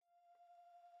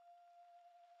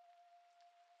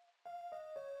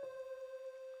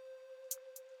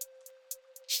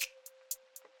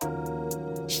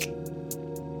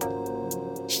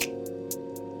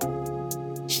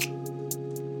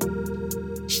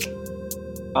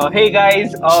Hey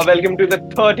guys, welcome to the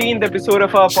 13th episode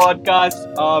of our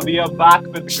podcast. We are back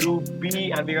with Group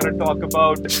B and we're going to talk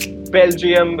about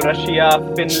Belgium,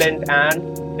 Russia, Finland, and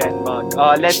Denmark.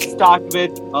 Let's start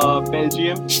with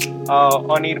Belgium.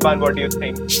 Anirban, what do you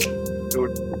think,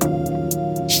 dude?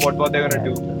 What they're going Yeah,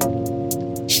 to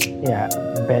do? yeah.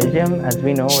 Belgium, as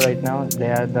we know right now,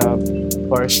 they are the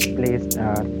first place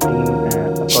team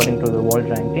according to the world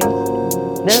rankings.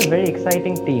 They're a very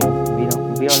exciting team.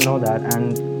 We all know that,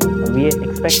 and we are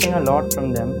expecting a lot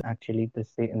from them. Actually,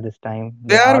 in this time,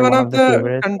 They they are are one one of of the the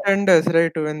favorites. contenders,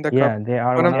 right, to win the cup. Yeah, they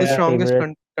are One one of the of the Yeah, strongest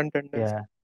favorites. contenders. Yeah,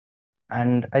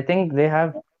 and I think they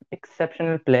have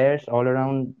exceptional players all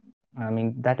around. I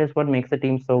mean, that is what makes the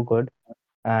team so good.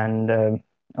 And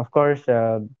of course,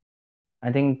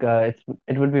 I think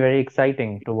it would be very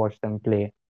exciting to watch them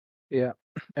play. Yeah,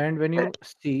 and when you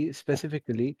see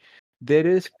specifically, there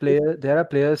are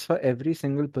players for every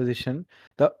single position.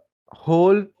 The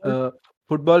whole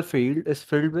football field is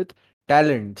filled with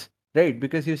talents, right?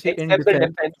 Because you see in except the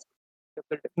defense, defense. Except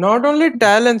the defense. Not only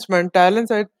talents, man.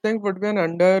 Talents, I think, would be an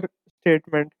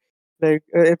understatement. Like,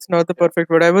 it's not the Yeah.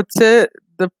 perfect word. I would say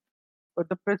the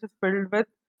the pitch is filled with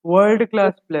world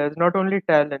class players, not only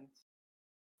talents.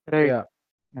 Right. yeah,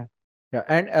 Yeah. yeah,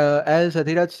 and as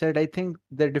Adhiraj said, I think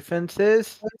the defense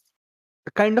is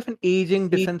a kind of an aging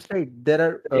defense, right? There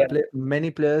are Yeah.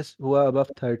 many players who are above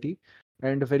 30,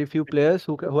 and very few players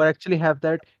who actually have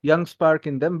that young spark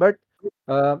in them. But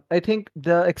I think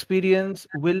the experience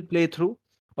will play through.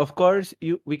 Of course,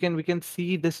 we can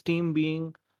see this team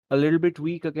being a little bit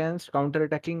weak against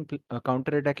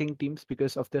counter-attacking teams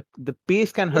because of the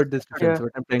pace can hurt this defense. Yeah.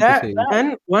 What I'm trying to That say.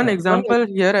 and one Yeah, example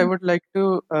here I would like to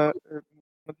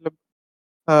matlab,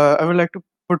 I would like to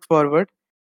put forward,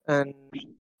 and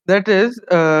that is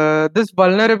this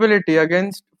vulnerability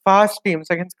against fast teams,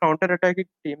 against counter-attacking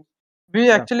teams. We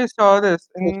yeah, actually saw this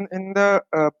in the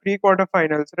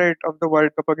pre-quarterfinals, right, of the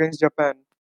World Cup against Japan.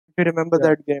 If you remember yeah,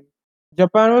 that game,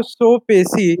 Japan was so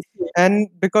pacey, and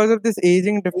because of this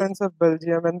aging defense of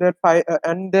Belgium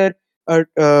and their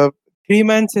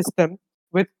three-man system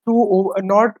with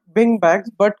not wing backs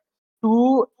but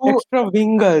two extra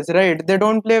wingers, right? They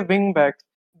don't play wing backs,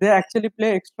 they actually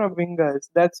play extra wingers.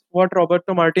 That's what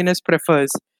Roberto Martinez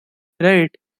prefers,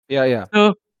 right? yeah, yeah,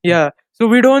 So yeah, so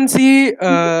we don't see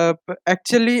actual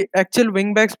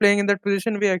wingbacks playing in that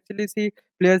position. We actually see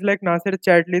players like Nasser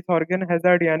Chadli, Thorgan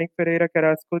Hazard, Yannick Ferreira,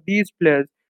 Carrasco. These players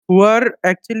who are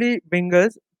actually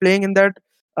wingers playing in that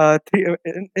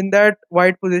in that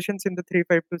wide positions in the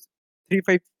 3-5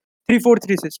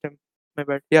 3-4-3 system. My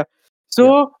bad. Yeah. yeah,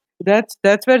 So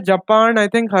that's where Japan, I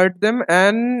think, hurt them,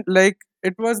 and like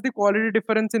it was the quality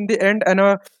difference in the end, and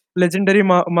a legendary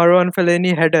Marwan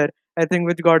Fellaini header, I think,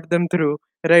 which got them through.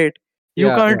 Right. You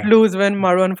yeah, can't yeah, lose when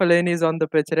Marwan Fellaini is on the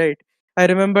pitch, right? I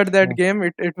remember that Yeah. game.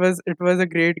 It was a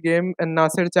great game, and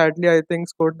Nasser Chadli, I think,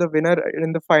 scored the winner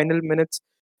in the final minutes,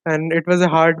 and it was a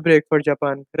heartbreak for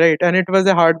Japan, right? And it was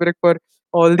a heartbreak for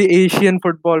all the Asian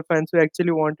football fans who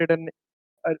actually wanted an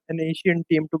Asian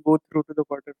team to go through to the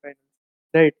quarterfinals,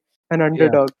 right? An yeah,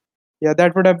 underdog. Yeah,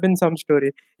 that would have been some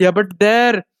story. Yeah, but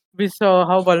there we saw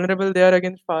how vulnerable they are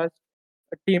against fast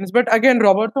teams. But again,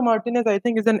 Roberto Martinez, I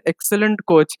think, is an excellent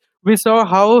coach. We saw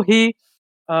how he,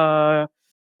 uh,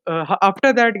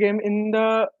 after that game, in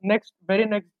the very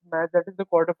next match, that is the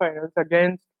quarterfinals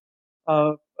against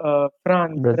uh,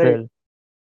 France, right? Brazil.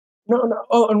 No, no,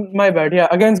 oh, my bad. Yeah,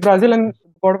 against Brazil, and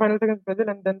quarterfinals against Brazil,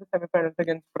 and then the semifinals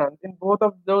against France. In both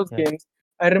of those Yeah. games,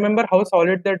 I remember how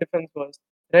solid their defense was,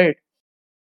 right?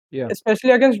 yeah,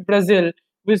 Especially against Brazil,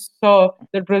 we saw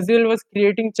that Brazil was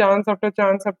creating chance after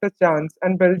chance after chance,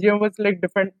 and Belgium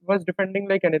was defending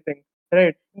like anything.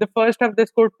 Right. In the first half, they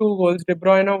scored two goals. De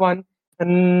Bruyne won,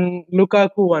 and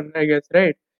Lukaku won. I guess,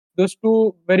 right. Those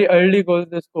two very early goals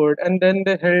they scored, and then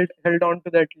they held on to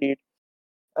that lead.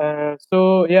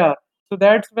 So yeah, so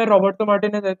that's where Roberto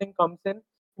Martinez, I think, comes in.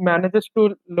 Manages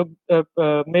to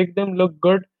make them look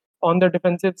good on the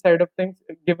defensive side of things,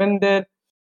 given their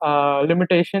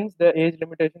limitations, the age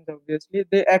limitations. Obviously,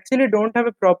 they actually don't have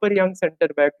a proper young center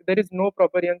back. There is no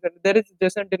proper young center. There is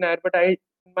Jason Denier, but in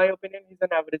my opinion, he's an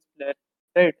average player.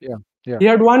 Right? yeah, yeah, He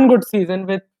had one good season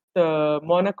with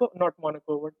Monaco, not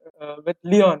Monaco, but with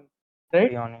Lyon. Right?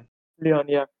 Leon. Lyon,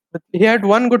 yeah. But he had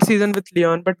one good season with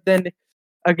Lyon, but then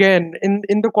again in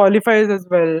the qualifiers as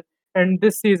well, and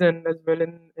this season as well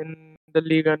in the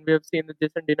league, and we have seen that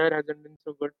Jason Denier hasn't been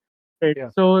so good, right? yeah,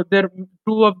 So they're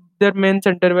two of their main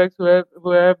centre backs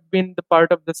who have been the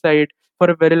part of the side for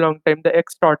a very long time. The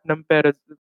ex Tottenham pair,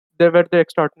 they were the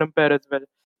ex Tottenham pair as well.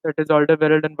 That is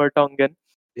Alderweireld and Vertonghen.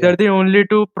 yeah, They're the only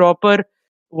two proper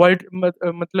world,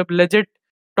 matlab legit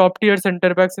top tier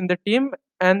center backs in the team,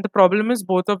 and the problem is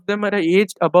both of them are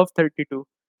aged above 32,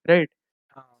 right?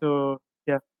 So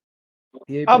yeah,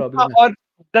 यही problem है. Or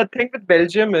the thing with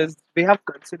Belgium is we have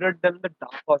considered them the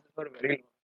dark horses for a very long.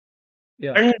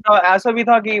 Yeah. And ऐसा भी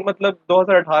था कि मतलब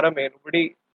 2018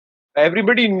 में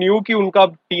everybody knew कि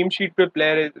उनका team sheet पे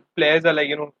players are like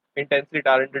intensely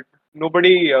talented.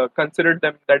 Nobody considered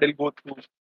them that will go through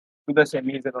to the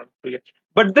semis and all. So, yeah.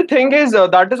 But the thing is,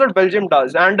 that is what Belgium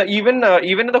does, and even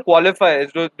in the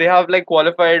qualifiers, so they have like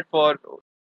qualified for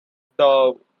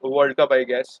the World Cup, I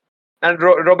guess. And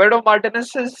Roberto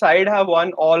Martinez's side have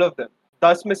won all of them.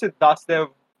 Thus, Mrs. Thus they have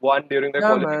won during the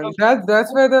yeah, man. qualifiers.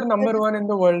 That's why they're number one in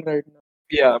the world right now.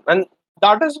 Yeah, and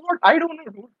that is what I don't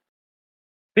know,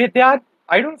 dude. They are.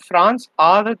 I don't. France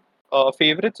are the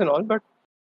favorites and all, but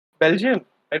Belgium,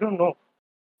 I don't know.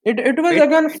 It was Wait,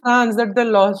 again France that they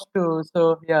lost to.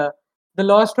 So yeah, they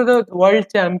lost to the world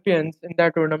champions in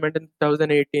that tournament in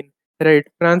 2018. Right,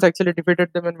 France actually defeated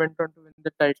them and went on to win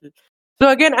the title. So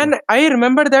again, Yeah. and I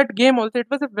remember that game also. It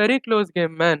was a very close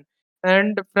game, man.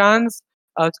 And France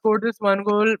scored this one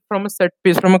goal from a set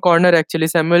piece, from a corner. Actually,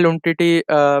 Samuel Umtiti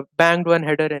banged one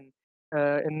header in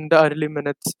the early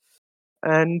minutes,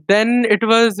 and then it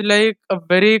was like a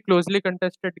very closely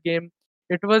contested game.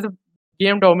 It was a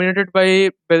game dominated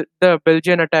by the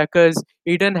Belgian attackers.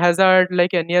 Eden Hazard,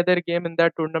 like any other game in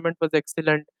that tournament, was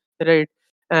excellent, right?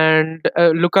 And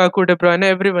Lukaku, De Bruyne,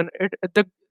 everyone.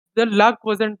 The luck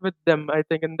wasn't with them, I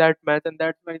think, in that match, and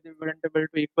that's why they weren't able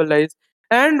to equalize.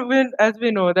 And when, as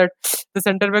we know, that the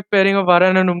centre back pairing of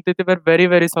Varane and Umtiti were very,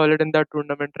 very solid in that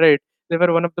tournament, right? They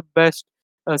were one of the best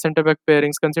centre back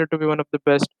pairings, considered to be one of the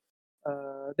best.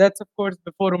 That's of course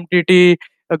before Umtiti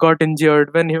got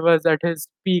injured, when he was at his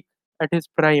peak, at his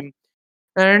prime.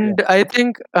 Yeah. And I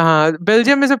think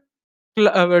Belgium is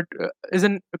is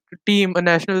a team, a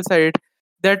national side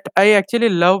that I actually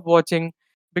love watching,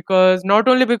 because not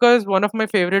only because one of my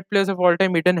favorite players of all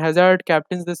time, Eden Hazard,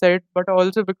 captains the side, but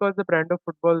also because the brand of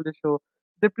football they show.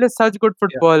 They play such good Yeah.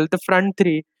 football. The front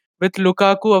three with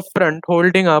Lukaku up front,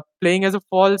 holding up, playing as a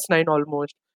false nine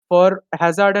almost, for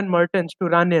Hazard and Mertens to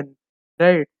run in.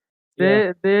 Right?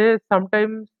 Yeah. They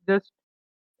sometimes just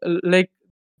like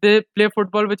they play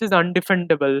football which is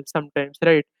undefendable sometimes,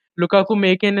 right? Lukaku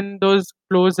making in those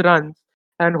close runs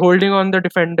and holding on the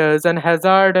defenders, and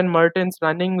Hazard and Mertens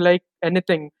running like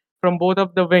anything from both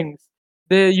of the wings.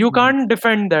 You Mhm. can't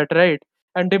defend that, right?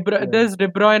 And Yeah. there's De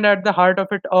Bruyne at the heart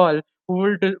of it all,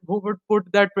 who would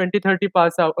put that 20-30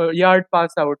 pass out, yard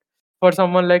pass out for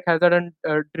someone like Hazard and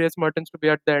Dries Mertens to be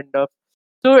at the end of.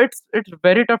 So it's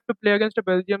very tough to play against a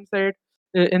Belgium side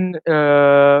in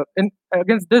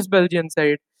against this Belgian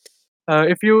side.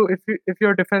 If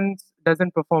your defense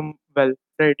doesn't perform well,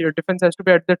 right? Your defense has to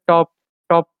be at the top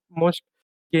most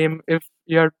game if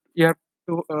you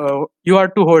are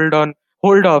to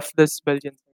hold off this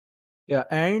Belgian side. Yeah,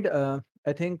 and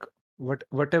I think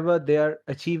whatever they are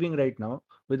achieving right now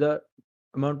with the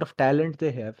amount of talent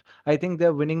they have, I think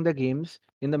they're winning the games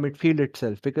in the midfield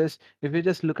itself. Because if you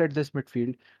just look at this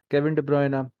midfield, Kevin De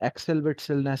Bruyne, Axel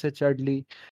Witsel, Nacer Chadli,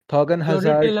 Thorgan Yuri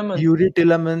Hazard, Tielemans. Yuri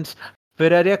Tillemans,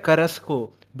 Ferreira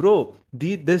Carrasco, bro,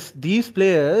 these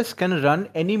players can run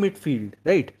any midfield,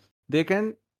 right? They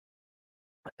can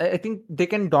I think they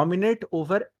can dominate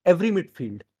over every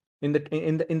midfield in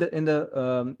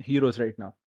the heroes right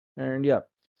now, and yeah,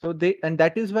 so they and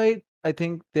that is why I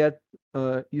think they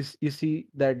are you see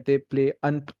that they play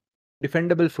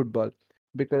undefendable football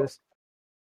because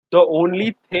the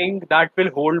only thing that will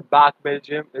hold back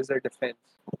Belgium is the defense.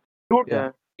 Dude,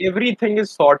 yeah Yeah, everything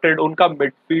is sorted. Unka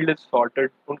midfield is sorted.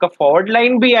 Unka forward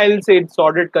line bhi I'll say it's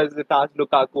sorted because it has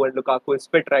Lukaku and Lukaku is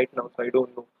fit right now, so I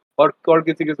don't know. और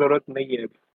किसी की जरूरत नहीं है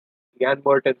अभी. Jan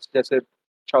Mertens जैसे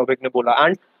Chauvik ने बोला.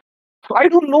 And I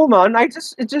don't know, man.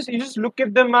 You just look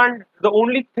at them, and the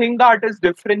only thing that is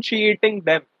differentiating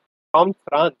them from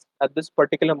France at this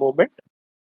particular moment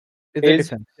is the is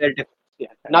defense. their defense.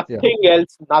 Yeah. Yeah, Nothing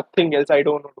else. Nothing else. I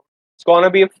don't know. It's gonna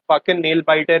be a fucking nail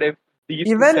biter if these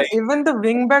two sides. even the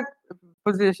wing back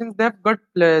positions, they've got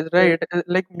players, right?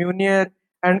 Like Munier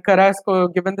and Carrasco.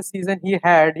 Given the season he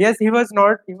had, yes, he was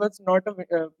not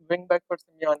a wing back for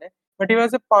Simeone, but he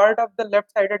was a part of the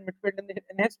left-sided midfield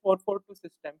in his 4-4-2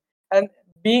 system, and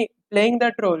be playing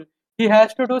that role. He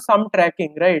has to do some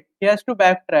tracking, right? He has to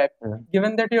backtrack. Yeah.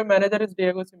 Given that your manager is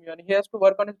Diego Simeone, he has to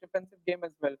work on his defensive game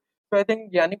as well. So I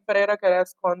think Yannick Pereira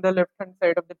Carrasco on the left-hand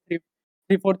side of the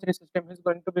 3-4-3 system is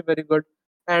going to be very good.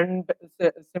 And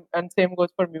same goes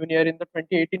for Munier in the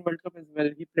 2018 World Cup as well.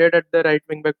 He played at the right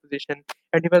wing back position,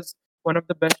 and he was one of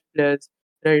the best players.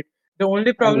 Right. The only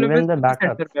And problem is even the with the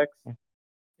backups. center backs. Yeah.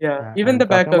 Yeah, Yeah, even and the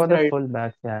talking backups, about the right? full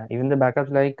backs, yeah, even the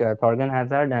backups like Thorgan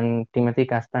Hazard and Timothy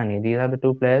Castani, these are the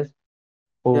two players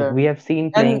who Yeah, we have seen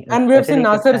and playing, and we have seen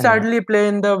especially Nasser Castani. Chadli play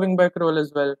in the wingback role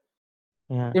as well.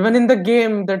 Yeah. Even in the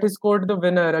game that he scored the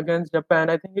winner against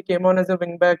Japan, I think he came on as a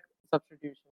wingback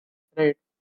substitution, right?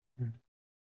 Mm.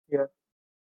 Yeah.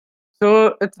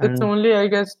 So it's And only I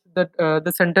guess that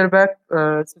the center back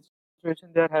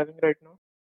situation they are having right now.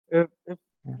 If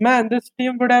yeah, man, this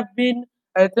team would have been,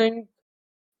 I think,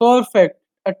 perfect,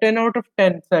 a 10 out of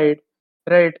 10 side,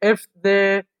 right? If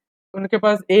they उनके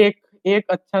पास एक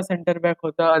अच्छा center back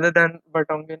होता other than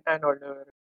Vertonghen and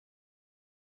Alderweireld.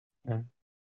 yeah.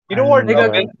 You know what?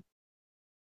 And Like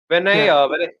When I yeah,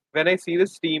 when I see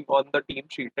this team on the team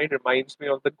sheet, it reminds me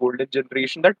of the golden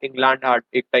generation that England had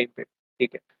एक time पे,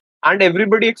 ठीक है? And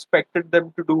everybody expected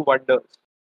them to do wonders,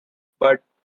 but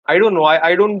I don't know.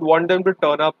 I don't want them to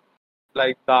turn up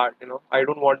like that. I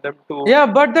don't want them to. yeah,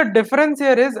 but the difference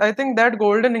here is I think that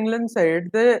golden England side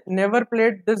they never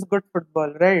played this good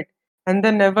football, right? And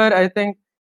they never, I think,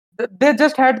 they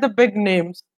just had the big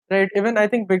names, right? Even I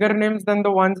think bigger names than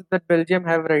the ones that Belgium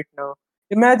have right now.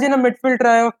 Imagine a midfield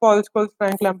trio of Paul Scholes,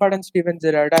 Frank Lampard, and Steven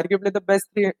Gerrard, arguably the best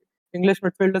three English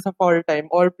midfielders of all time,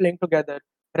 all playing together,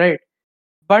 right?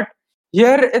 But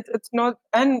here it's not,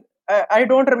 and I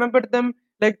don't remember them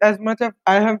like as much as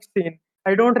I have seen.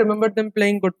 I don't remember them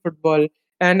playing good football,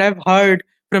 and I've heard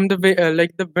from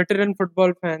like the veteran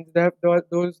football fans,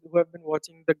 those who have been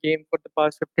watching the game for the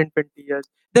past 15-20 years,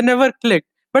 they never click.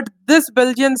 But this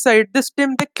Belgian side, this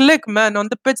team, they click, man, on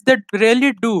the pitch. They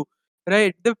really do,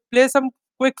 right? They play some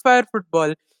quick fire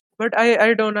football, but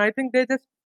I don't know. I think they just,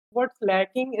 what's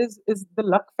lacking is the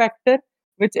luck factor,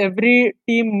 which every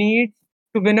team needs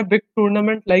to win a big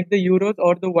tournament like the Euros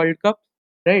or the World Cup,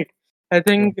 right? I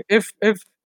true. think if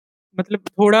मतलब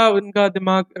थोड़ा उनका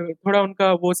दिमाग थोड़ा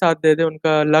उनका वो साथ दे दे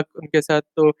उनका luck उनके साथ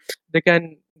तो they can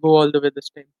go all the way this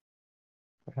time.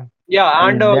 Okay. Yeah,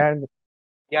 and And there,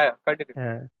 yeah,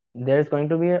 continue. there's going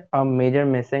to be a major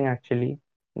missing actually.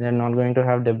 They're not going to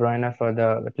have De Bruyne for the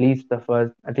at least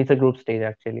the group stage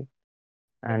actually,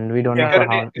 and we don't know Yeah, for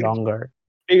figure ने how longer.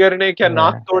 Figure ने क्या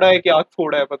नाक Yeah, तोड़ा है कि आँख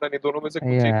फोड़ा है पता नहीं दोनों में से कुछ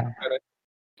एक yeah, चक्कर है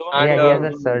दोनों yeah. and He दोनों has a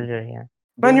दोनों surgery. Yeah,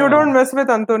 man, you दोनों don't हैं mess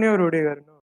with Antonio Rudiger,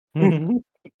 no.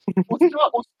 उसका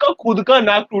उसका खुद का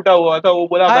नाक टूटा हुआ था वो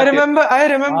बोला मैं तेरे I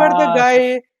remember the हाँ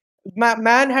guy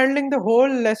manhandling the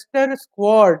whole Leicester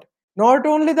squad. Not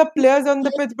only the players on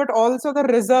the pitch, but also the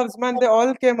reserves. Man, they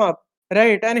all came up,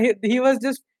 right? And he was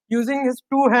just using his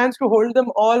two hands to hold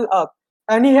them all up.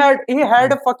 And he had yeah,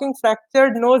 a fucking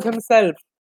fractured nose himself.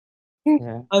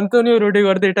 yeah. Antonio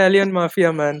Rudiger, the Italian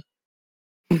mafia man.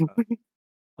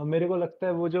 और मेरे को लगता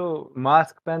है वो जो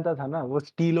mask पहनता था ना वो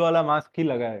स्टील वाला मास्क ही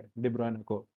लगा है De Bruyne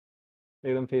को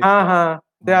एकदम फेस Ha पे ha,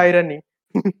 the हाँ irony.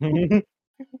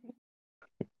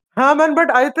 Ha man,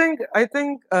 but I think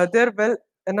they're well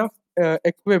enough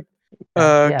equipped.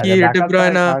 Yeah, the Ki De backups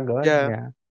Bruyne, are good. yeah. Yeah.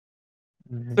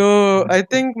 Mhm. So And I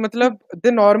think matlab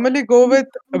they normally go with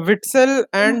Witzel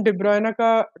and De Bruyne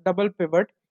ka double pivot,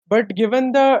 but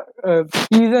given the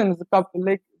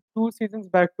like 2 seasons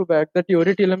back to back that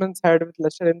Yuri Tielemans had with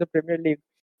Leicester in the Premier League,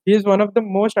 he is one of the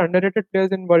most underrated players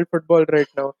in world football right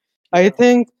now. I Yeah.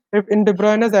 think if in De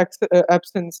Bruyne's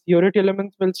absence, Yuri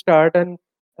Tielemans will start,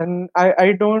 and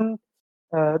I don't.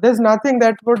 There's nothing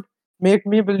that would make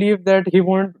me believe that he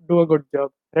won't do a good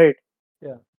job, right?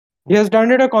 Yeah. He has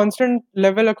done it a constant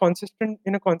level, a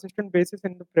consistent basis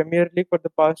in the Premier League for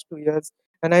the past 2 years,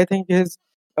 and I think he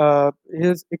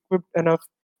is equipped enough,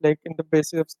 like in the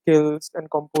basis of skills and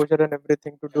composure and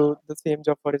everything, to do the same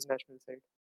job for his national side.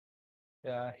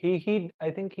 Yeah. He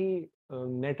I think he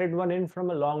netted one in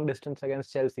from a long distance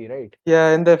against Chelsea, right?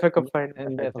 Yeah, in the FA Cup final.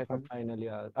 In the type FA of Cup one. final,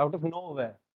 yeah. Out of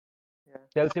nowhere. Yeah.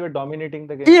 Chelsea were dominating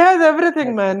the He game. has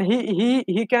everything, But man.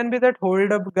 He can be that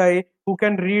hold up guy who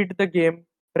can read the game,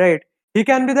 right? He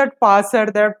can be that passer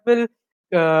that will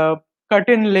uh, cut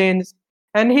in lanes,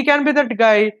 and he can be that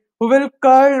guy who will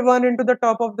curl one into the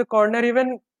top of the corner,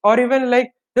 even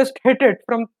like just hit it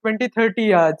from 20-30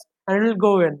 yards and it'll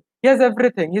go in. He has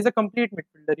everything. He's a complete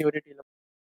midfielder, Yuri Tielemans.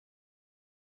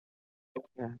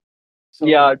 Yeah.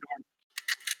 yeah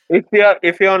so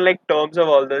if you're on like terms of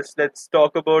all this let's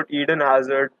talk about Eden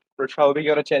Hazard. Prashant,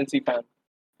 you're a Chelsea fan.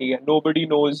 Yeah, nobody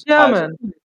knows Yeah, Hazard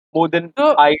man. more than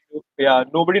So I do. Yeah,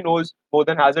 nobody knows more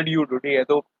than Hazard you do. Yeah,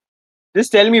 so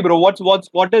just tell me, bro, what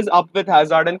is up with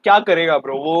Hazard and क्या करेगा,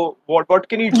 bro? What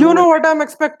can he you do? know what I'm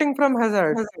expecting from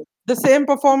Hazard? The same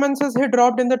performances he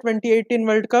dropped in the 2018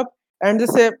 World Cup, and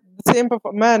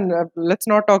man. Let's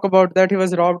not talk about that. He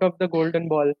was robbed of the golden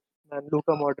ball, man.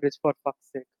 Luka Modric, for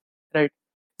fuck's sake, right?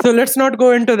 So let's not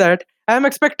go into that. I'm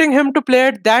expecting him to play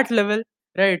at that level,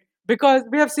 right? Because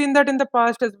we have seen that in the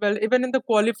past as well, even in the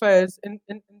qualifiers in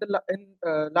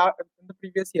the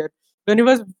previous year, when he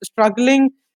was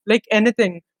struggling like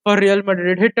anything for Real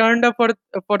Madrid, he turned up for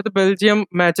the Belgium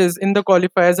matches in the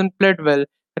qualifiers and played well,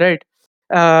 right?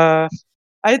 Uh,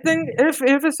 I think if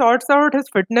he sorts out his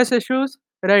fitness issues,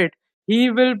 right,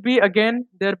 he will be again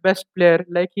their best player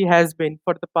like he has been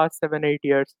for the past 7 8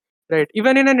 years, right?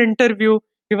 Even in an interview,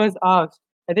 he was asked.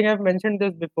 I think I've mentioned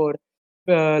this before,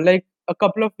 like a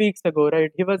couple of weeks ago,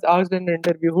 right? He was asked in an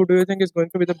interview, "Who do you think is going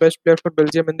to be the best player for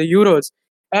Belgium in the Euros?"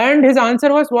 And his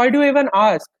answer was, "Why do you even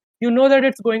ask? You know that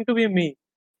it's going to be me.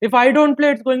 If I don't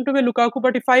play, it's going to be Lukaku.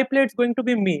 But if I play, it's going to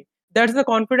be me." That's the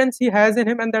confidence he has in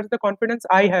him, and that's the confidence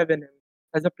I have in him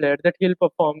as a player, that he'll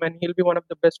perform and he'll be one of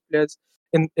the best players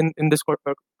in this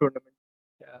tournament.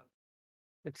 Yeah.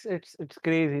 It's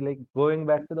crazy. Like going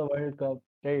back to the World Cup,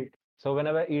 right? So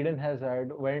whenever Eden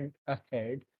Hazard went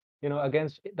ahead,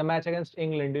 against the match against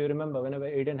England, do you remember whenever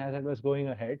Eden Hazard was going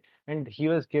ahead and he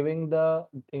was giving the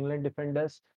England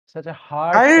defenders such a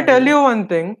hard I'll tell time? you one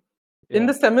thing. In Yeah,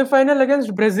 the semi-final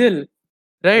against Brazil,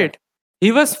 yeah. right?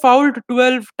 He was fouled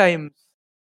 12 times.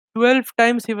 12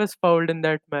 times he was fouled in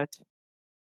that match.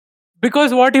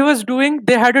 Because what he was doing,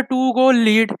 they had a 2 goal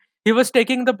lead. He was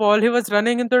taking the ball, he was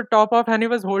running into the top of, and he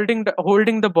was holding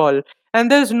the ball. And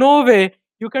there's no way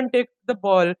you can take the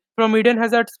ball from Eden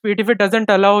Hazard's feet if it doesn't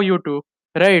allow you to,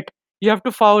 right? You have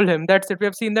to foul him. That's it. We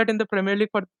have seen that in the Premier League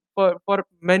for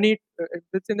many.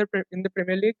 It's in the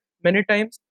Premier League many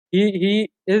times.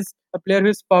 He is a player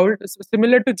who's fouled,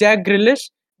 similar to Jack Grealish,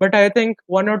 but I think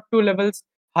 1 or 2 levels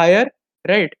higher,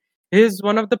 right? He's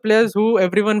one of the players who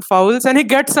everyone fouls, and he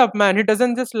gets up, man. He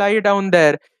doesn't just lie down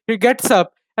there. He gets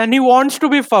up and he wants to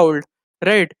be fouled,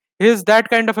 right? He's that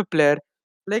kind of a player.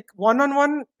 Like one on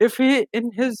one, if he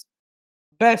in his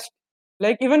best,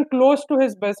 like even close to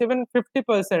his best, even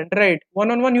 50%, right?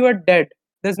 One on one, you are dead.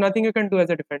 There's nothing you can do as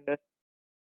a defender.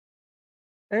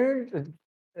 And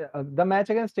the match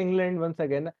against England, once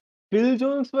again, Phil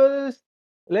Jones was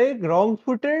like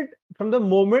wrong-footed from the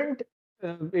moment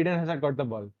Eden Hazard got the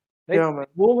ball. Like, Yeah,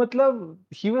 man.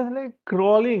 he was like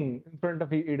crawling in front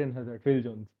of Eden Hazard, Phil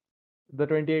Jones, the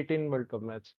 2018 World Cup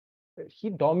match.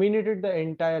 He dominated the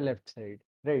entire left side,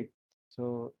 right?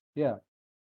 So, yeah.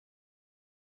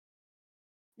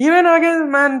 Even against,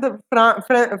 man, the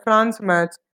France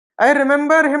match, I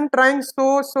remember him trying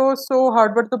so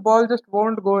hard, but the ball just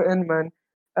won't go in, man.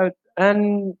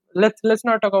 And let's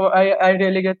not talk about. I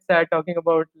really get sad talking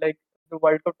about like the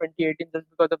World Cup 2018 just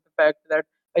because of the fact that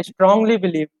I strongly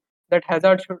believe that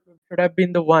Hazard should have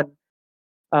been the one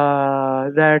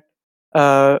that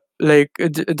like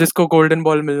जिसको golden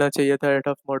ball मिलना चाहिए था out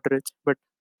of Modric, but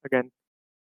again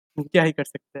क्या ही कर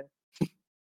सकते हैं.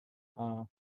 Uh,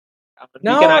 We can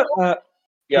Now, yeah,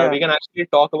 yeah. we can actually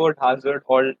talk about Hazard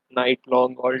all night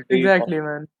long, all day long. Exactly,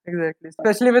 man. Exactly.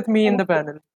 Especially with me in the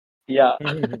panel. Yeah.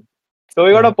 So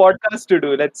we got a Yeah. podcast to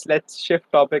do. Let's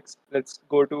shift topics. Let's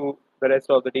go to the rest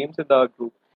of the teams in the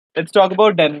group. Let's talk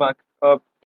about Denmark.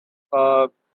 Uh,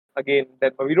 again,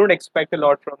 Denmark. We don't expect a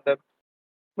lot from them,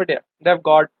 but yeah, they've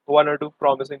got 1 or 2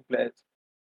 promising players.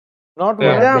 Not one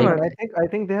Yeah. or Yeah, two, They man. man. I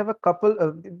think they have a couple.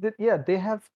 Yeah, they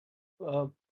have uh,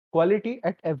 quality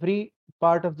at every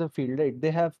part of the field, right?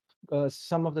 They have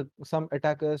some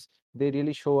attackers. They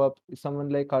really show up. Someone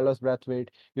like Carlos Brathwaite,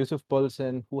 Yusuf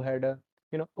Poulsen, who had a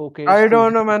okay I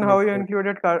don't season know, man, with how you Leicester.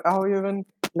 included how you even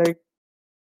like.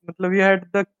 मतलब, you had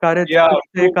the courage Yeah. to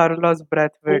say Carlos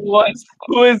Brathwaite, man.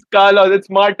 Who is Carlos? It's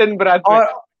Martin Brathwaite.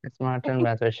 Or It's Martin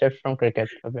Brathwaite, shift from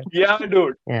cricket a bit. Yeah,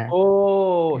 dude. Yeah.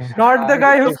 Oh, Yeah. not the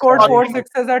guy who scored sorry, 4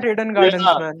 sixes at Eden Gardens,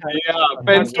 Yeah, man. yeah. Not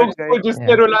pen Yeah. that Stokes guy. को जिसने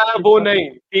Yeah. रुलाया वो नहीं,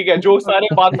 ठीक है, जो सारे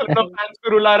Barcelona fans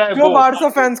को रुला रहा है जो वो. बारसो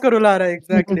फैंस को रुला रहा है,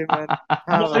 exactly, man.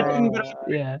 हाँ, man. Martin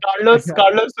Brathwaite, Yeah.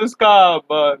 Carlos उसका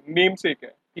नेम सेक है,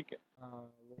 ठीक है.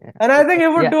 Yeah. And I think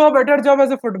he would Yeah. do a better job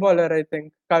as a footballer, I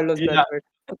think, Carlos Yeah. Brathwaite.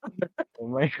 Oh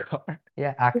my God. Yeah.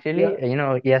 Yeah. Actually,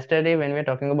 yesterday when we were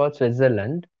talking about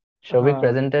Switzerland, Shobik Uh,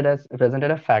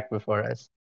 presented a fact before us.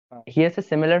 uh, He has a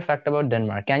similar fact about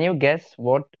Denmark. Can you guess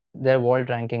what their world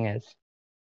ranking is?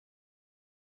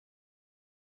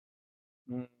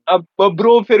 अब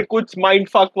bro फिर कुछ mind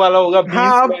fuck वाला होगा. 20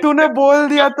 हाँ, अब तूने बोल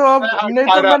दिया तो अब नहीं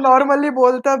तो मैं 18. नॉर्मली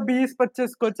बोलता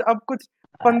 20-25 कुछ, अब कुछ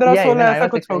 15-16 even I ऐसा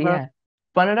was कुछ होगा. yeah.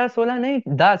 15-16 नहीं,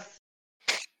 10.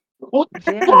 What?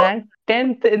 They are ranked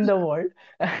 10th in the world.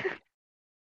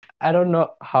 I don't know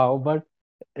how, but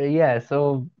yeah, so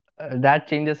that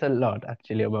changes a lot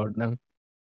actually about them.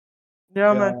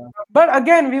 Yeah, man. But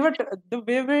again, the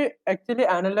way we actually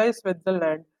analyze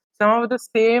Switzerland, some of the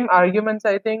same arguments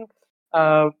I think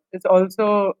is also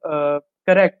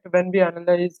correct when we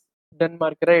analyze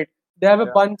Denmark, right? They have a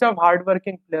Yeah. bunch of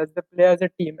hardworking players. They play as a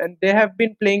team, and they have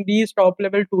been playing these top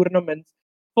level tournaments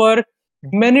for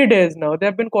many days now. They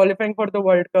have been qualifying for the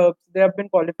World Cups. They have been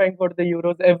qualifying for the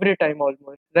Euros every time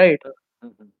almost, right?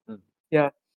 Mhm. Yeah.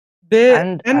 They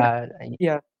And and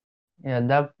yeah, yeah,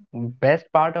 the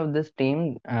best part of this team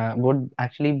would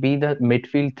actually be the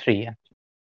midfield three.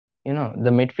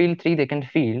 The midfield three they can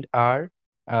field are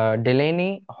Delaney,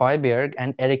 Højbjerg,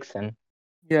 and Eriksson.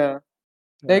 yeah.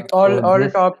 Yeah. Like So all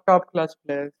this, top class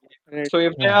players, right? So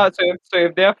if they yeah, are so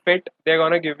if they are fit, they're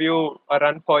gonna give you a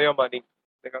run for your money.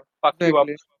 They're gonna fuck you up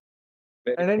Exactly.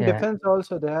 very And in quickly. yeah, defense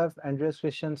also, they have Andreas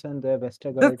Christensen, they have The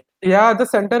Vestergaard. the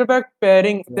center back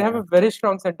pairing. They have Yeah. a very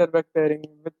strong center back pairing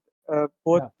with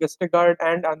both Yeah. Vestergaard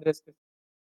and Andres.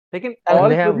 Like in And and all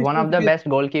they have one of positions, the they, best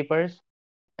goalkeepers.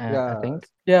 I yeah, think.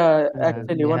 yeah,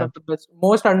 actually They one of have, the best,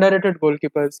 most underrated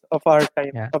goalkeepers of our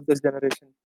time, yeah, of this generation.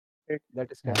 Right?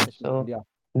 that is yeah. Kevin Schmeichel. So Yeah.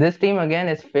 this team again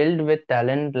is filled with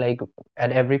talent, like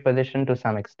at every position to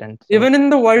some extent. So Even in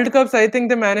the World Cups, I think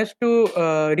they managed to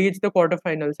reach the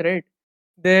quarterfinals. Right?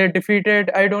 They defeated,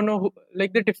 I don't know who,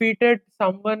 like they defeated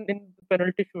someone in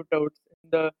penalty shootouts in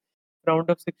the round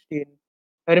of 16.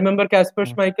 I remember Kasper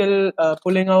mm, Schmeichel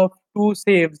pulling off two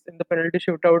saves in the penalty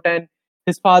shootout, and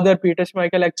his father Peter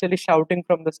Schmeichel actually shouting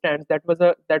from the stands. That was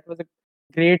a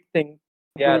great thing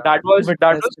Yeah, to Yeah. that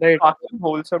witness, was right? fucking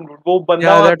wholesome, dude. वो बंदा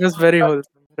Yeah, वहाँ that was very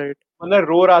wholesome, right? बंदा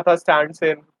रो रहा था stand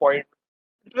से point.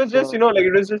 It was just Yeah, like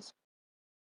it was just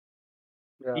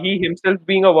Yeah. he himself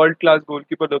being a world class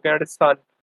goalkeeper, looking at his son,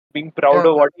 being proud yeah,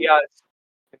 of man. what he has,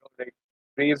 like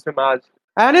raised him as.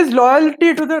 And his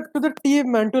loyalty to the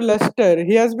team, man, to Leicester.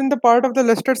 He has been the part of the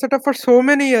Leicester setup for so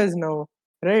many years now,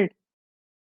 right?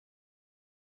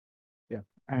 Yeah.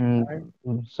 and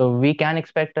And so we can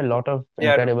expect a lot of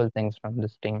Yeah, dude. incredible things from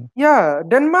this team. या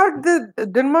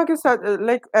Denmark के साथ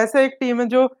like ऐसा एक team है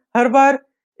जो हर बार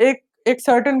एक एक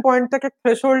certain point तक एक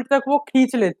थ्रेशोल्ड तक वो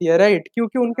खींच लेती है राइट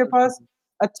क्योंकि उनके पास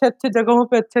अच्छे अच्छे जगहों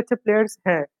पे अच्छे अच्छे प्लेयर्स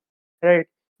हैं right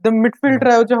the midfield Yeah.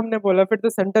 Trio जो हमने बोला फिर the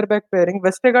centre back pairing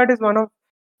Westergaard is one of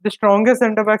the strongest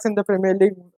centre backs in the premiere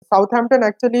league Southampton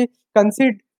actually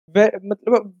कंसीड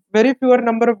मतलब very fewer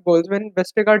number of goals when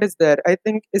Vestergaard is there. I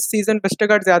think this season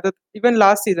Vestergaard ज़्यादा even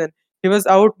last season he was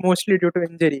out mostly due to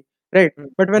injury, right?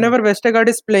 But Mm. whenever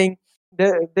Vestergaard is playing,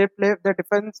 they play the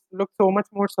defense looks so much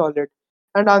more solid.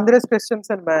 And Andres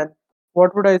Christensen, man,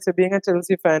 what would I say? Being a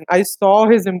Chelsea fan, I saw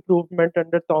his improvement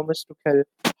under Thomas Tuchel.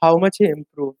 How much he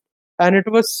improved, and it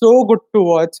was so good to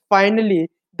watch. Finally,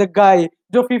 the guy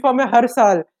जो FIFA में हर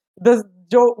साल the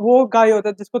जो वो गाय होता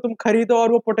है जिसको तुम खरीदो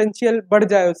और वो पोटेंशियल बढ़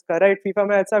जाए उसका राइट फीफा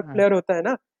में ऐसा Yeah. प्लेयर होता है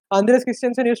ना Andres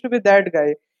Christiansen used to be that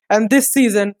guy and this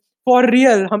season for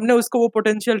real हमने उसको वो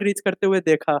पोटेंशियल रीच करते हुए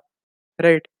देखा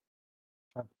right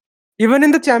even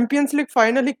in the Champions League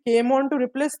final, he came on to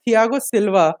replace Thiago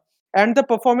Silva, and the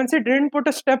performance he didn't put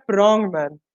a step wrong,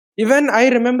 man. Even I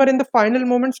remember in the final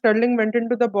moment, Sterling went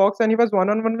into the box and he was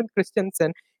one on one with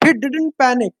Christensen. He didn't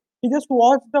panic. He just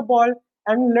watched the ball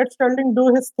and let Sterling do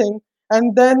his thing.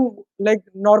 And then, like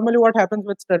normally, what happens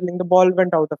with Sterling, the ball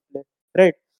went out of play,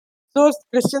 right? So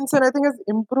Christensen, I think, has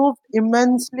improved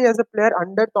immensely as a player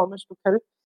under Thomas Tuchel,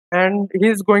 and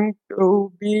he's going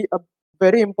to be a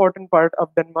very important part of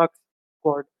Denmark's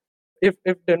squad. If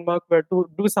Denmark were to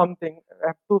do something,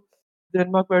 have to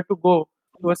Denmark were to go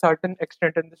to a certain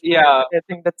extent in this Yeah, tournament, I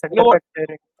think that you know center what, back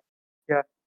pairing, yeah,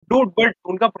 dude, but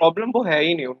उनका problem वो है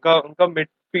ही नहीं. उनका उनका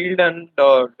midfield and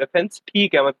defense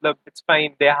ठीक है. मतलब it's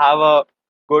fine. They have a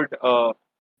good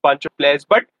bunch of players.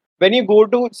 But when you go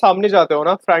to सामने जाते हो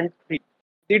ना front three,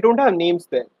 they don't have names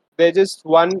there. They're just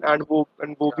one and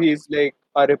Bobby is like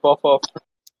a rip off of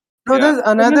so yeah. there's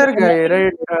another guy,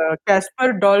 right?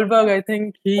 Kasper Dolberg, I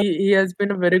think he has been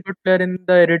a very good player in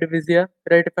the Eredivisie,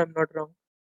 right? If I'm not wrong.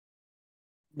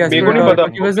 मेरे Yeah, को Kasper नहीं I पता.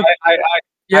 Dolberg. He think was a I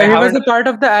yeah, he was haven't. a part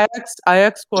of the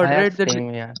Ajax squad, right? Ajax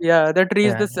team. Yeah, Yeah, that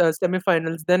reached the yeah,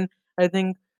 semi-finals. Then I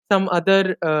think some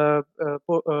other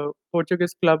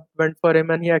Portuguese club went for him,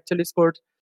 and he actually scored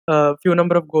a few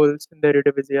number of goals in the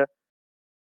Eredivisie.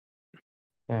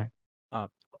 yeah. हाँ,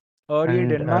 और ये And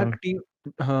Denmark team,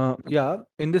 हाँ या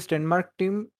in this Denmark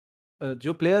team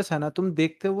जो players है ना तुम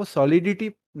देखते हो वो सॉलिडिटी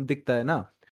दिखता है ना.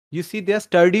 You see they are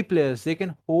sturdy players, they can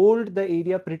hold the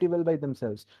area pretty well by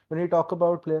themselves. When you talk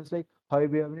about players like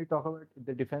Højbjerg, when you talk about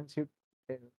the defense you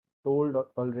uh, told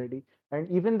already,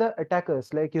 and even the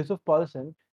attackers like Yusuf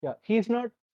Paulsen, yeah, he's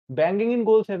not banging in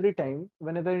goals every time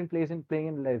whenever he plays in playing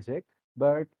in Leipzig,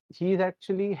 but he's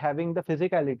actually having the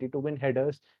physicality to win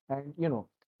headers and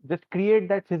just create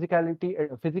that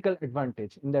physical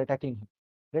advantage in the attacking,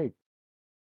 right?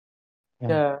 yeah.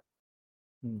 Yeah,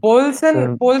 Hmm.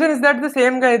 So Poulsen, is that the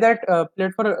same guy that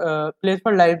plays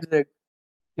for Leipzig?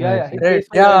 Yeah, yes, yeah, he yes. Right. plays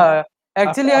for Leipzig Yeah. after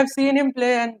Actually, I've after seen him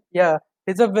play, and yeah,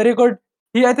 he's a very good.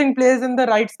 He, I think, plays in the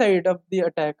right side of the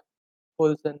attack.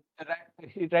 Poulsen.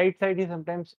 right side he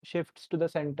sometimes shifts to the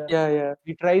center. Yeah, yeah.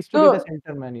 He tries to be the So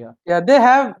center man, yeah. yeah, they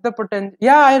have the potential.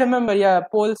 Yeah, I remember. Yeah,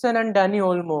 Poulsen and Danny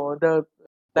Olmo, the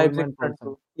Leipzig Coleman front Paulson.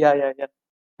 two. Yeah, yeah, yeah.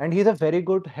 And he's a very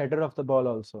good header of the ball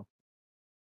also.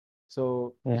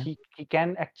 So Yeah. he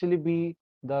can actually be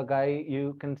the guy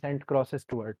you can send crosses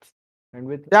towards. And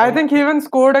with Yeah, I think he even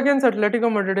scored against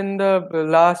Atletico Madrid in the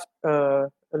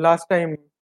last time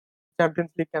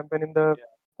Champions League campaign in the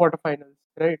quarterfinals.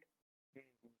 Right.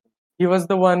 He was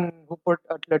the one who put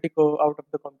Atletico out of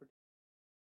the competition.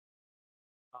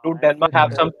 Do and Denmark with have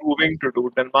Mm. some proving to do?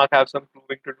 Denmark have some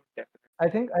proving to do. Definitely.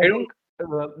 I I don't.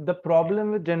 think the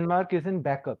problem with Denmark is in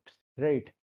backups, right?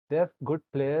 They have good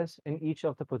players in each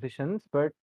of the positions,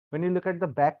 but when you look at the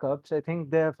backups, I think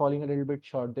they're falling a little bit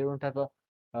short. They don't have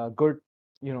a good,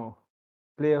 you know,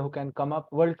 player who can come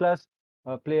up, world class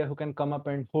player who can come up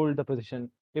and hold the position.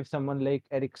 If someone like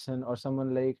Ericsson or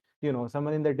someone like,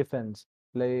 someone in the defense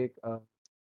like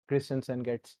Christensen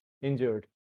gets injured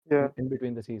Yeah. in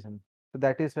between the season. So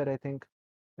that is where I think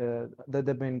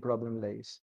the main problem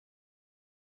lies.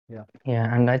 Yeah.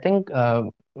 Yeah, and I think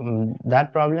that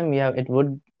problem, yeah, it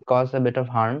would cause a bit of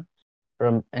harm.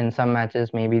 From in some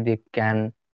matches, maybe they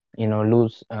can,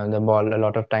 lose the ball a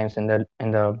lot of times in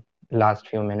the last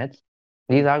few minutes.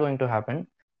 These are going to happen,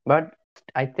 but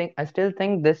I still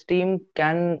think this team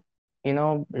can,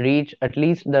 reach at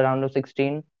least the round of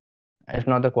 16, if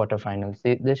not the quarterfinals.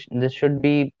 This should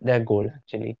be their goal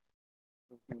actually.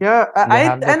 Yeah, They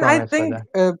have the I promise for think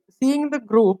that. seeing the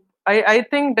group, I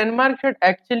think Denmark should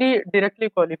actually directly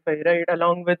qualify, right,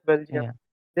 along with Belgium. Yeah,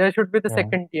 There should be the yeah,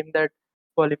 second team that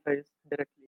qualifies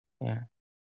directly. yeah,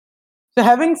 So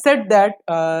having said that,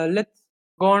 let's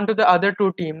go on to the other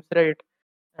two teams, right?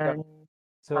 Yeah. And uh,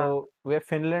 So we have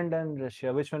Finland and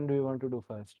Russia. Which one do you want to do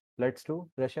first? Let's do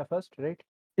Russia first, right?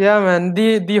 yeah, man,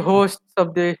 the hosts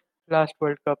of the last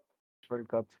World Cup, World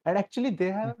Cup. And actually,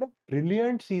 they have a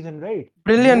brilliant season, right?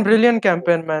 brilliant, Brilliant. brilliant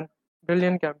campaign, man,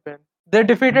 brilliant campaign. They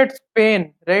defeated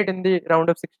Spain, right, in the round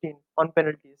of 16 on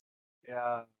penalties.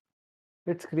 Yeah.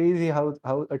 It's crazy how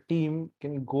a team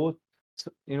can go,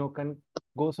 can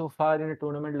go so far in a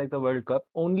tournament like the World Cup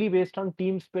only based on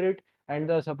team spirit and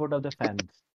the support of the fans.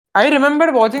 I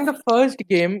remember watching the first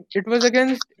game. It was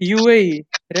against UAE,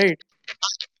 right?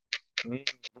 It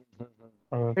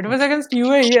okay. was against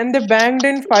UAE, and they banged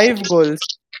in 5 goals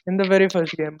in the very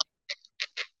first game,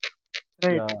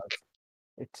 right? Yeah,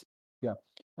 it's yeah.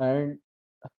 And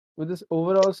with this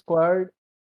overall squad,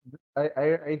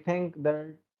 I think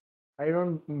that I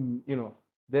don't,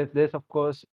 there's of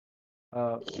course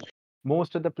uh,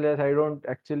 most of the players I don't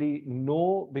actually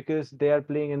know because they are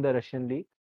playing in the Russian league.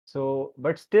 So,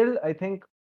 but still, I think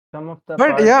some of the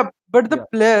But parts, yeah, but the yeah,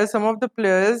 players, some of the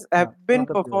players have some been of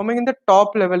the players, performing in the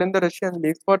top level in the Russian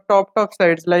league for top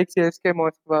sides like CSK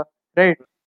Moscow, right?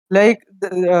 Like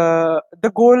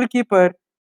the goalkeeper.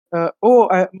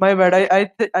 My bad.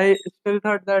 I still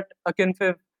thought that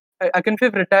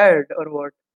Akinfev retired or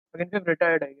what? Akinfev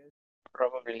retired, I guess.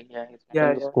 Probably, yeah, he's not Yeah,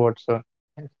 in the yeah, squad, so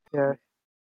yeah.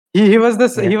 He was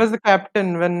yeah, he was the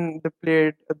captain when they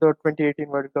played the 2018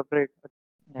 World Cup, right?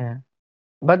 yeah.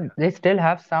 But they still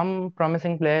have some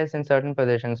promising players in certain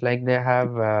positions. Like they have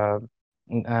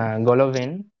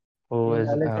Golovin, who is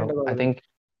Alexander I Golovin. think,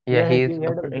 yeah, he's He a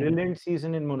had a brilliant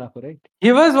season in Monaco, right?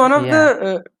 He was one of yeah,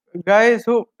 the guys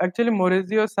who actually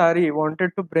Maurizio Sarri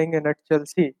wanted to bring in at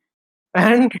Chelsea,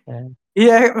 and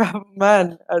yeah, yeah,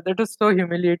 man, that was so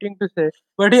humiliating to say.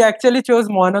 But he actually chose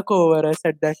Monaco over us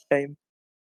at that time.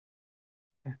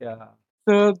 Yeah.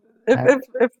 So uh,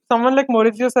 if someone like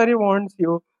Maurizio Sarri wants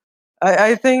you,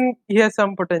 I think he has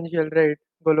some potential, right?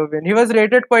 Golovin. He was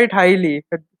rated quite highly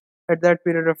at that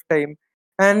period of time,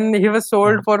 and he was yeah,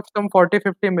 sold for some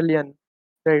 40-50 million,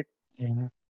 right, yeah.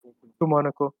 to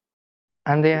Monaco.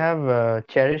 And they have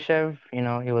Cheryshev.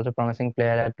 He was a promising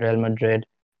player at Real Madrid.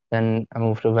 Then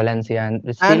moved to Valencia and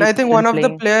is And still I think still one of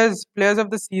the playing. players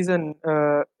of the season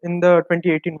in the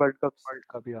 2018 World Cups. World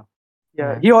Cup, yeah.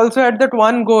 Yeah, Yeah, he also had that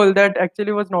one goal that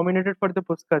actually was nominated for the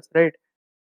Puskas, right?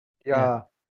 yeah. Yeah.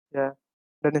 Yeah,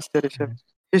 Dennis Cheryshev. Yeah.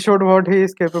 He showed what he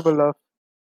is capable of.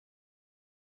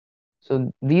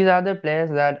 So these are the players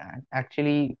that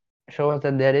actually show us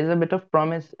that there is a bit of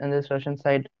promise in this Russian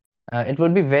side. It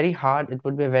would be very hard. It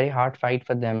would be a very hard fight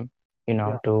for them,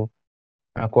 Yeah. to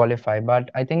qualify. But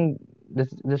I think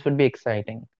this would be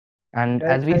exciting. And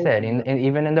Yeah, as we said, exciting. Yeah.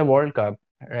 even in the World Cup,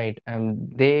 right?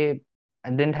 They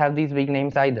didn't have these big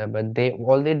names either, but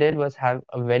all they did was have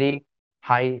a very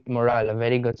high morale, a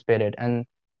very good spirit, and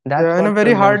that's Yeah, and a what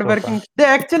very took them so far. hard-working. They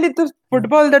actually the Yeah,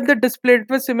 football that they displayed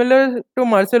was similar to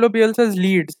Marcelo Bielsa's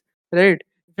Leeds, right?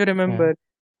 If you yeah, remember,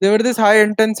 they were this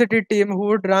high-intensity team who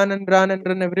would run and run and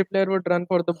run. Every player would run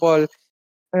for the ball.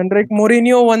 And like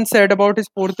Mourinho once said about his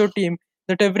Porto team,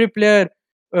 that every player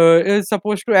is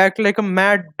supposed to act like a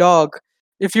mad dog.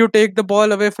 If you take the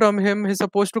ball away from him, he's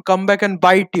supposed to come back and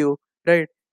bite you, right?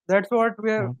 That's what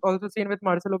we have yeah. also seen with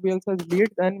Marcelo Bielsa's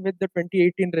Leeds and with the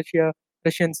 2018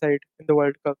 Russian side in the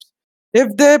World Cups.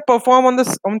 If they perform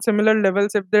on similar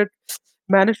levels, if they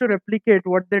manage to replicate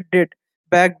what they did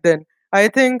back then, I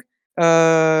think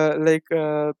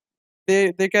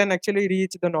they can actually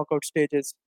reach the knockout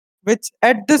stages, which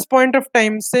at this point of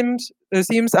time seems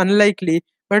unlikely.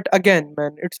 But again,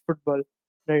 man, it's football,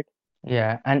 right?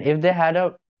 Yeah, and if they had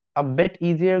a bit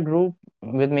easier group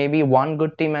with maybe one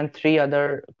good team and three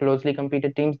other closely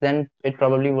competed teams, then it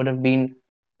probably would have been,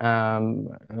 um,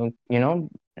 you know,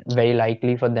 very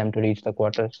likely for them to reach the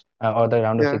quarters or the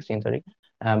round of Yeah. 16, sorry.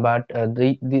 But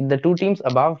the two teams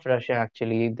above Russia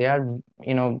actually, they are,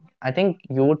 I think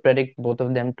you would predict both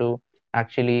of them to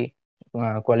actually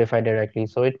qualify directly.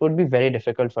 So it would be very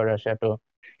difficult for Russia to,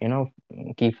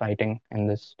 keep fighting in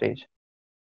this stage.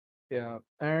 Yeah,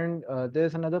 and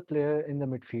there's another player in the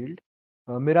midfield,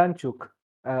 Miranchuk,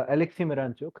 Alexei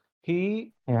Miranchuk.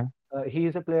 Yeah. He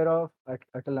is a player of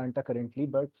Atalanta currently,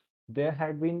 but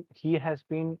he has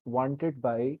been wanted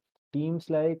by teams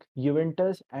like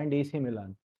Juventus and AC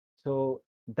Milan. So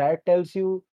that tells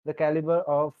you the caliber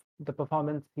of the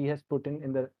performance he has put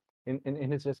in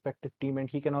his respective team, and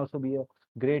he can also be a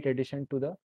great addition to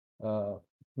the uh,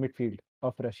 midfield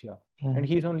of Russia. Yeah. And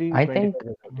he's only I think. 25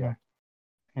 years old. Yeah. Yeah.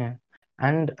 Yeah,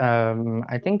 and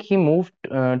I think he moved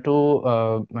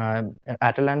to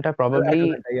Atalanta probably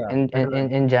Atalanta, yeah, in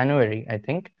Atalanta. January, I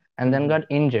think, and then Mhm. got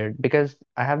injured because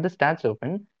I have the stats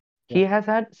open. He Yeah, has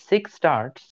had 6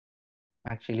 starts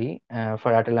actually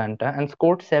for Atalanta and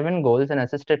scored 7 goals and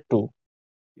assisted 2.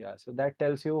 yeah. So that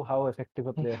tells you how effective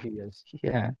a player he is.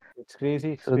 Yeah, It's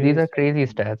crazy so these are experience that crazy he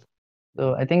has. stats. Yeah.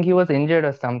 So I think he was injured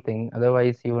or something.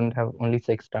 Otherwise, he wouldn't have only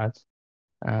 6 starts.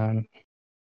 Um,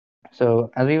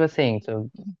 so as we were saying, so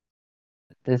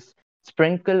this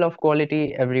sprinkle of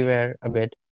quality everywhere a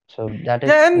bit. So that is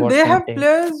Yeah, and what they we have think.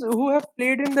 players who have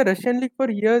played in the Russian league for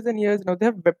years and years now. They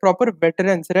have proper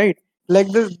veterans, right? Like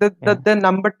Yeah, the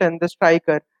number 10, the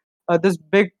striker, this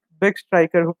big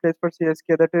striker who plays for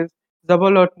CSK, that is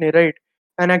Zabolotny, right?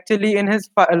 And actually, in his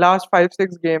last 5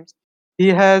 6 games, he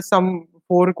has some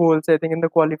 4 goals, I think, in the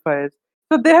qualifiers.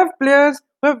 So they have players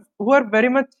who are very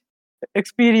much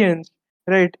experienced,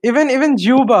 right? Even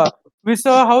Juba, we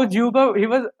saw how Juba, he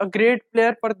was a great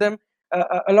player for them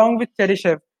along with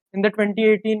Cheryshev in the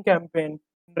 2018 campaign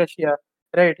in Russia,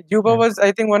 right? Juba yeah, was,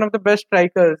 I think, one of the best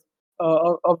strikers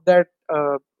of that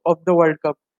of the World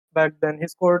Cup back then. He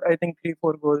scored, I think, 3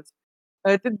 4 goals.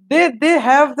 They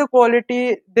have the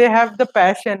quality, they have the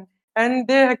passion, and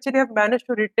they actually have managed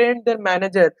to retain their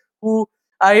manager, who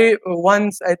I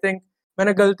once, I think,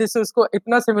 मैंने गलती से उसको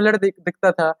इतना similar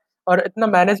दिखता था और इतना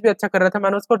manage भी अच्छा कर रहा था,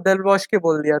 मैंने उसको डेल वॉश के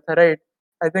बोल दिया था, राइट?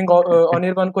 आई थिंक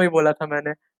अनिर्बान को ही बोला था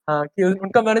मैंने, हाँ, कि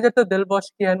उनका मैनेजर तो दिल बॉश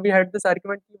की है, and we had this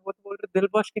argument कि वो तो बोल रहे दिल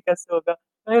बॉश की कैसे होगा,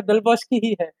 मैं दिल बॉश की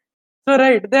ही है. So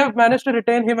right, they have managed to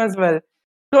retain him as well.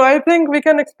 So I think we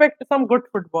can expect some good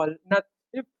football. Not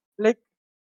if like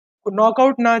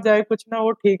knockout ना जाए कुछ ना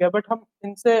हो ठीक है, बट हम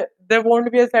इनसे they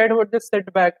won't be a side would just sit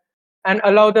back and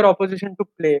allow there opposition to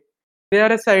play. They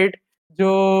are a side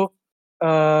जो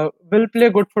will play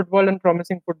good football and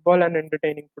promising football and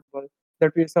entertaining football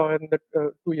that we saw in the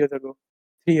 2 years ago,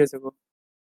 3 years ago,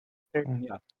 right? yeah.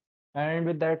 Yeah.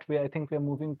 And with that, I think we're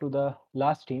moving to the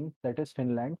last team, that is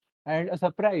Finland. And a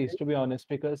surprise, to be honest,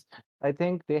 because I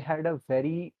think they had a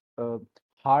very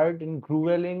hard and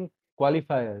grueling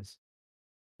qualifiers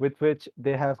with which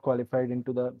they have qualified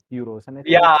into the Euros. And I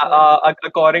think Yeah, it's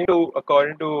a according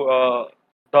to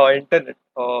the internet,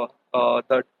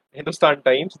 the Hindustan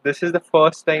Times, this is the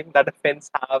first time that the Finns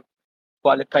have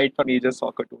qualified for major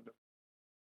soccer tournament.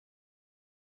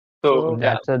 So so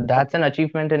yeah, That's an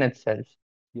achievement in itself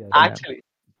yes. for them. actually,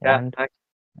 yeah, And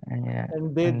yeah,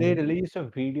 And they and released a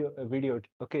video,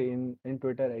 okay, in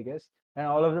Twitter, I guess. And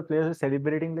all of the players are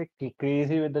celebrating like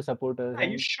crazy with the supporters. yeah,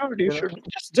 you And should, you you know, should.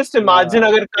 Just yeah, imagine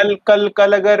अगर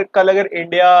कल अगर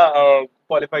India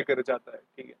qualify कर जाता है,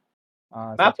 ठीक है,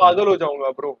 मैं such a पागल हो जाऊंगा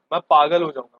ब्रो, मैं पागल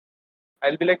हो जाऊंगा.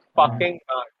 I'll be like yeah, fucking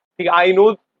ठीक है, I know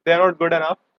they're not good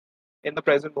enough in the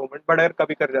present moment, but अगर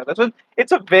कभी कर जाता, so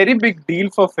it's a very big deal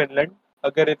for Finland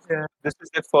अगर if Yeah. this is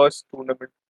their first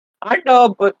tournament.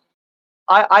 And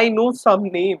I know some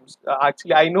names.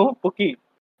 Actually, I know Pookie.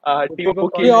 Team Pookie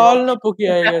Pookie We is Pookie. one. all know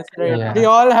Pookie, I guess, right? Yeah. We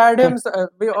all had him.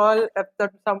 We all at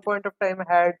some point of time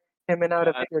had him in our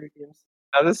Uh, FPL teams.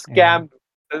 That's a Yeah. scam.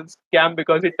 That's a scam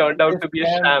because it turned out They to be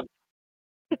a scam. sham.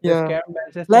 They Yeah, scam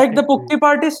Manchester like the City. Pookie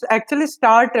party actually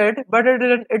started, but it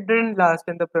didn't. It didn't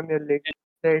last in the Premier League, It,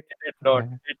 right? it did not.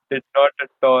 Yeah. It did not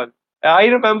at all. I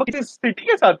remember किसी city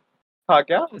के साथ था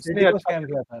क्या city उसने को अच्छा scam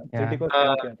किया था. Yeah. सिटी को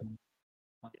हाँ स्कैम किया था.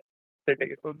 हाँ. सिटी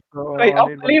के तो भाई अब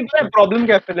on it was नहीं पता प्रॉब्लम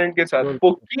क्या है फिनलैंड के साथ goal.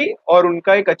 पोकी और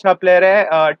उनका एक अच्छा प्लेयर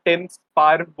है टिम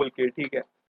स्पार बोल के ठीक है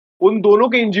उन दोनों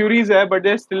के इंजरीज है but they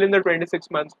are still in the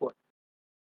 26 man squad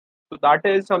so that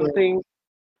is something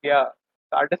yeah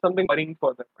that is something worrying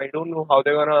for them I don't know how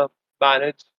they're gonna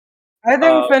manage I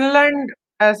think uh, Finland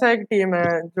ऐसा एक team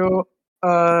है जो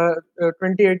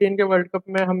 2018 के world cup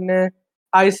में हमने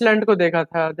Iceland को देखा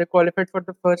था. They qualified for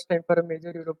the first time for a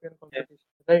major European yeah,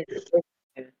 competition, right?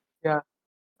 yeah. या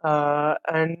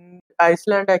and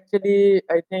Iceland actually,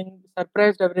 I think,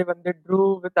 surprised everyone. They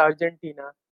drew with Argentina,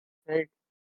 right?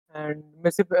 And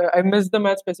Messi, I missed the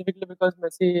match specifically because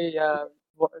Messi,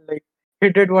 like he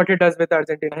did what he does with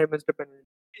Argentina. He missed a penalty,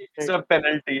 It's right? a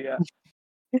penalty yeah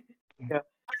Yeah.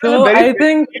 it was a So very I big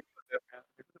think deal for them yeah.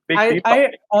 It was a big deal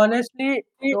I honestly,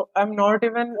 so I'm not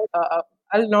even.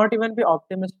 I'll not even be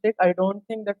optimistic. I don't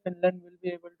think that Finland will be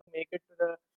able to make it to the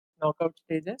knockout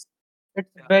stages. It's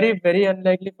yeah. very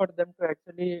unlikely for them to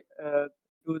actually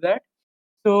do that.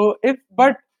 So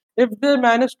if they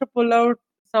manage to pull out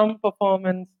some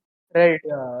performance, right?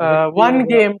 Yeah, victory One over.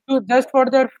 game to just for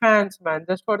their fans, man,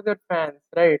 just for their fans,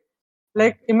 right?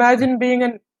 Like imagine being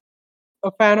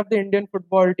a fan of the Indian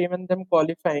football team and them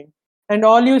qualifying, and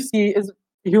all you see is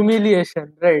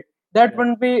humiliation, right? That Yeah.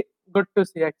 wouldn't be good to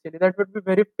see actually. That would be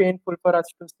very painful for us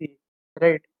to see,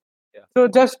 right? Yeah. So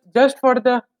just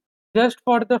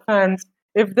for the fans,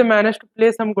 if they manage to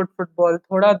play some good football,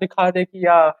 थोड़ा दिखा दे कि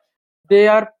yeah, they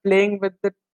are playing with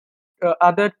the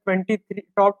other 23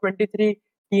 top 23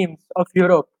 teams of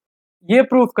Europe. ये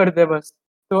prove कर दे बस.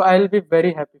 So I'll be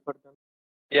very happy for them.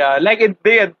 Yeah, like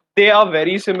they are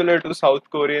very similar to South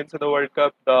Koreans in the World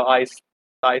Cup. The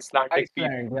Icelandic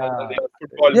people, Iceland, yeah. the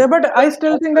football. Yeah, but I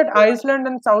still think that Iceland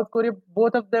and South Korea,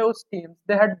 both of those teams,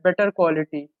 they had better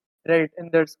quality, right, in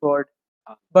their squad.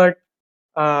 But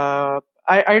uh,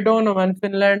 I don't know, man.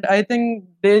 Finland, I think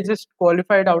they just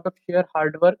qualified out of sheer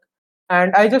hard work,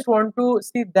 and I just want to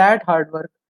see that hard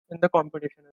work in the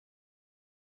competition.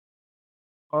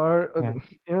 Or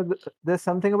Yeah. there's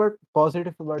something about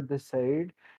positive about this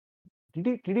side.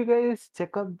 Did you guys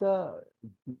check out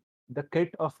the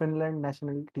kit of Finland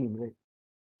national team? Right.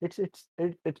 It's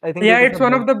I think Yeah, it is it's the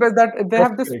one of the best that they best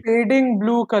have this kit. fading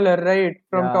blue color, right,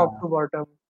 from top Yeah, to bottom,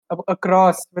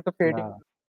 across with a fading yeah. blue.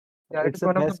 Yeah, it It's is the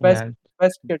one of the best. best Yeah.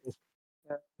 best kits. Best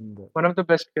Yeah, in the, one of the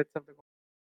best kits of the.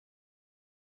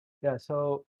 yeah.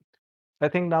 So I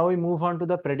think now we move on to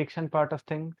the prediction part of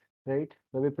things, right?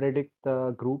 Where we predict the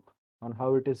group on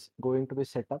how it is going to be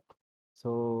set up.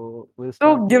 So we'll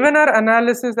start So, with. given our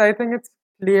analysis, I think it's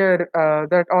clear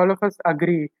that all of us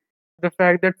agree the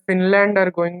fact that Finland are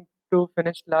going to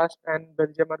finish last and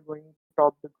Belgium are going to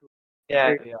top the group, Yeah,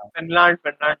 right? yeah. Yeah. Finland.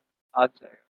 That's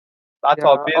that's Yeah,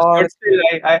 obvious. or But still,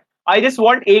 I just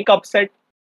want एक upset.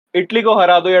 Italy को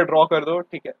हरा दो या draw कर दो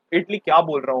ठीक है Italy क्या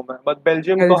बोल रहा हूँ मैं बस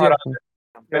बेल्जियम को हरा Belgium.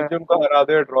 दो Yeah, बेल्जियम को हरा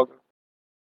दो या ड्रॉ कर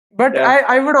but दो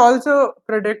I would also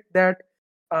predict that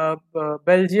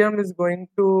Belgium is going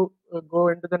to go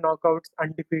into the knockouts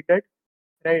undefeated,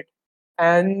 right?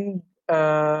 And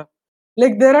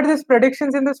like there are these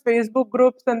predictions in this Facebook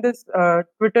groups and this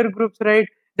Twitter groups, right?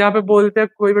 जहाँ पे बोलते हैं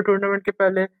कोई भी tournament के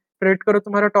पहले predict करो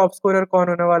तुम्हारा टॉप स्कोरर कौन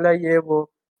होने वाला है ये वो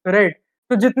राइट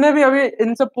तो जितने भी अभी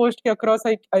इन सब पोस्ट के across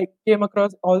I came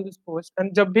across all this post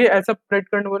and जब भी ऐसा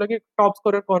प्रेडिक्ट करने बोला कि टॉप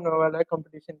स्कोरर कौन होने वाला है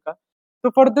कंपटीशन का तो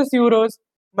for this Euros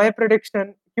my prediction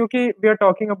क्योंकि we are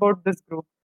talking about this group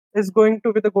is going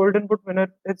to be the golden boot winner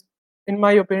is in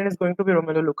my opinion is going to be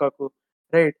Romelu Lukaku,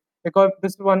 right? Because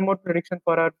this is one more prediction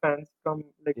for our fans from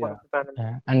like one Yeah. of the panel.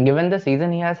 Yeah. And given the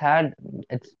season he has had,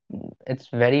 it's it's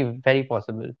very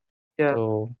possible. Yeah.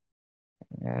 So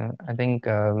I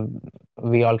think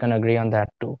we all can agree on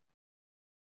that too.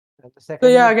 And the So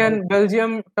second yeah, is again,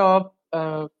 Belgium top,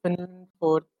 Finland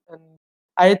fourth, and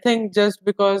I think just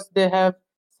because they have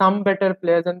some better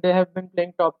players and they have been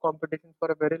playing top competition for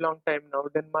a very long time now,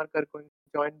 Denmark are going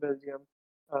to join Belgium,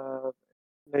 uh,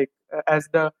 as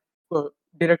the uh,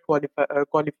 direct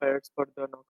qualifiers for the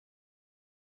knockout.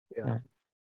 yeah. Yeah.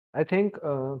 I think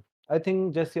I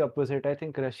think just the opposite. I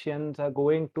think Russians are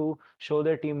going to show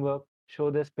their teamwork,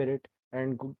 show their spirit,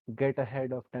 and get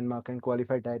ahead of Denmark and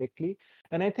qualify directly.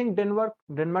 And I think Denmark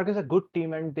is a good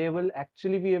team, and they will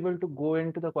actually be able to go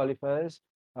into the qualifiers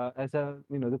as a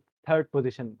the third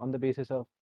position on the basis of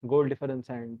goal difference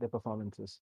and their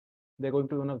performances. They're going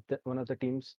to be one of the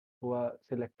teams who are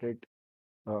selected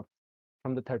uh,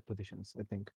 from the third positions, I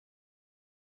think.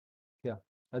 Yeah.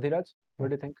 Adhiraj, what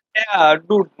do you think? Yeah,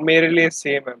 dude, मेरे लिए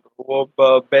same है bro.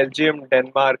 वो Belgium,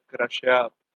 Denmark, Russia.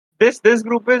 This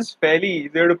group is fairly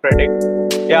easier to predict.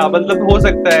 Yeah, मतलब हो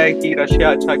सकता है कि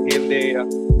Russia अच्छा खेल दे या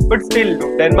but still,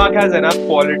 dude, Denmark has enough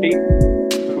quality to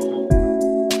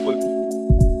pull.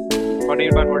 What do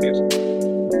you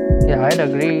say? Yeah, I'd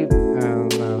agree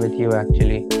with you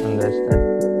actually on this, that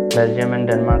Belgium and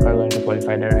Denmark are going to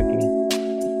qualify directly.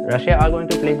 Russia are going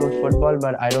to play good football,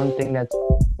 but I don't think that's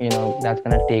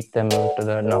going to take them to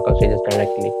the knockout stages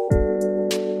directly.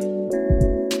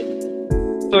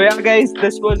 So yeah, guys,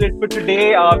 this was it for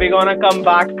today. We're gonna come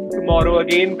back tomorrow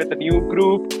again with a new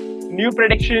group, new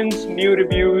predictions, new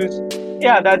reviews.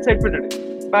 Yeah, that's it for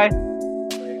today. Bye.